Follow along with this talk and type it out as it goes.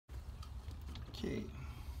Okay,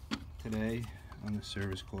 today on the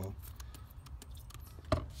service call,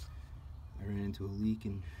 I ran into a leak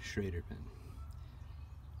in Schrader pin.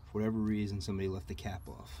 For whatever reason, somebody left the cap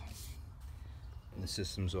off, and the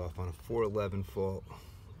system's off on a 411 fault,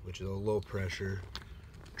 which is a low pressure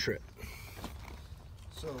trip.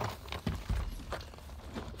 So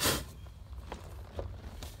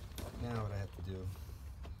now what I have to do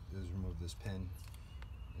is remove this pin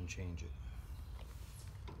and change it.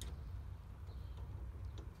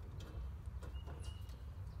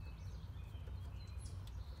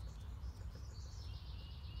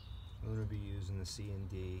 I'm going to be using the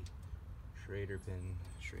C&D Schrader pin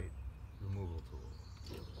straight removal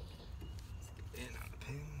tool. In on the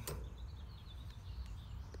pin.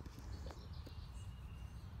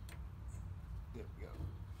 There we go.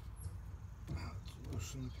 Now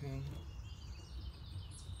let's loosen the pin.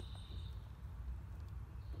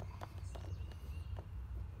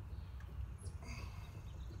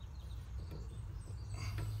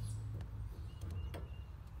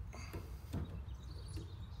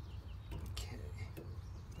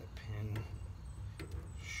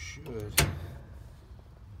 Should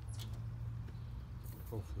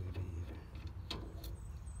hopefully be even.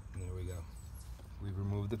 And there we go. We've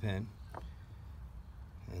removed the pin,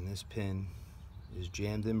 and this pin is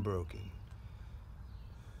jammed and broken.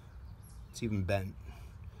 It's even bent.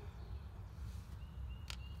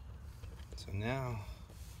 So now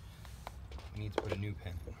we need to put a new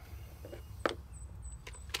pin in.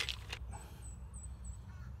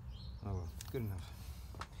 Oh, good enough.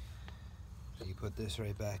 So you put this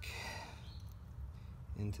right back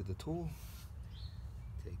into the tool,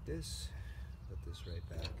 take this, put this right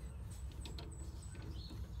back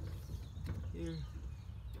here,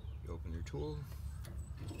 you open your tool,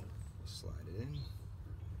 slide it in,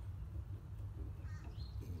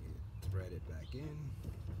 you thread it back in,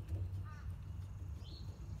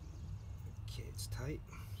 okay, it's tight,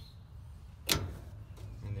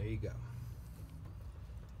 and there you go.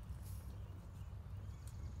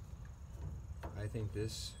 I think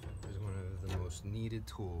this is one of the most needed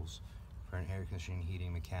tools for an air conditioning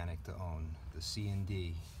heating mechanic to own, the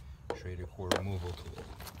C&D Schrader core removal tool.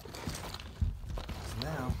 So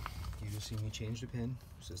now, you just see me change the pin,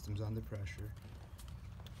 system's under pressure,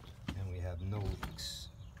 and we have no leaks.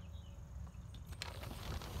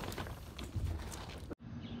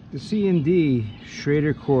 The C&D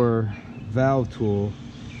Schrader core valve tool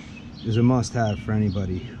is a must-have for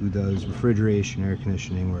anybody who does refrigeration air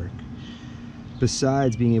conditioning work.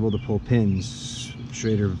 Besides being able to pull pins,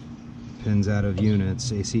 Schrader pins out of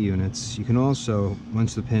units, AC units, you can also,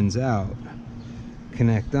 once the pin's out,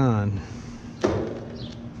 connect on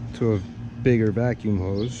to a bigger vacuum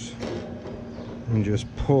hose and just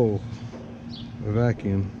pull a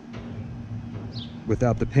vacuum.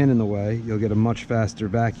 Without the pin in the way, you'll get a much faster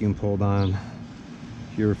vacuum pulled on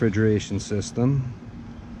your refrigeration system.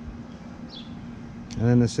 And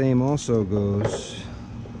then the same also goes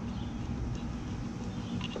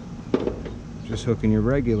just hooking your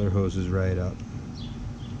regular hoses right up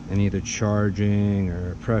and either charging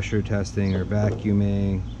or pressure testing or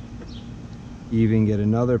vacuuming. You even get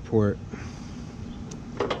another port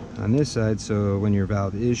on this side, so when your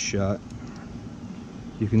valve is shut,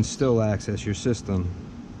 you can still access your system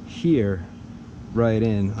here right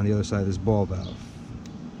in on the other side of this ball valve,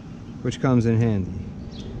 which comes in handy.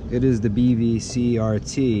 It is the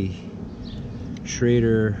BV-CRT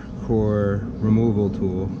Schrader core removal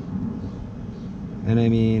tool. And I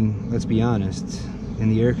mean, let's be honest, in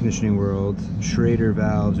the air conditioning world, Schrader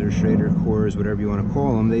valves or Schrader cores, whatever you want to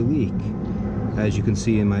call them, they leak, as you can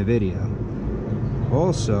see in my video.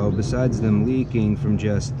 Also, besides them leaking from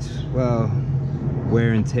just, well,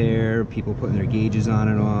 wear and tear, people putting their gauges on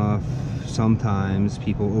and off, sometimes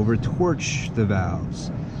people over-torch the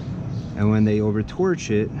valves. And when they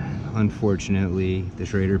over-torch it, unfortunately, the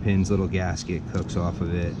Schrader pin's little gasket cooks off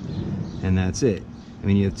of it, and that's it. I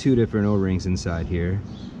mean, you have two different O-rings inside here,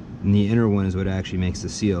 and the inner one is what actually makes the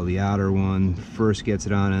seal. The outer one first gets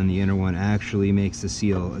it on, and the inner one actually makes the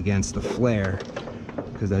seal against the flare,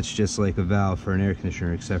 because that's just like a valve for an air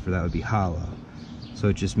conditioner, except for that would be hollow. So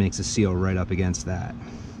it just makes a seal right up against that.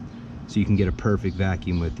 So you can get a perfect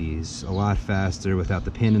vacuum with these, a lot faster without the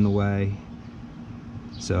pin in the way.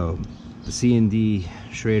 So the C&D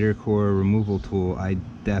Schrader core removal tool, I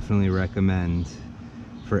definitely recommend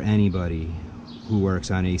for anybody who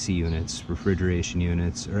works on AC units, refrigeration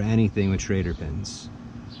units, or anything with Schrader pins.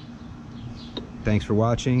 Thanks for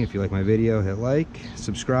watching. If you like my video, hit like,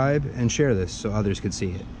 subscribe, and share this so others could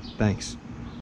see it. Thanks.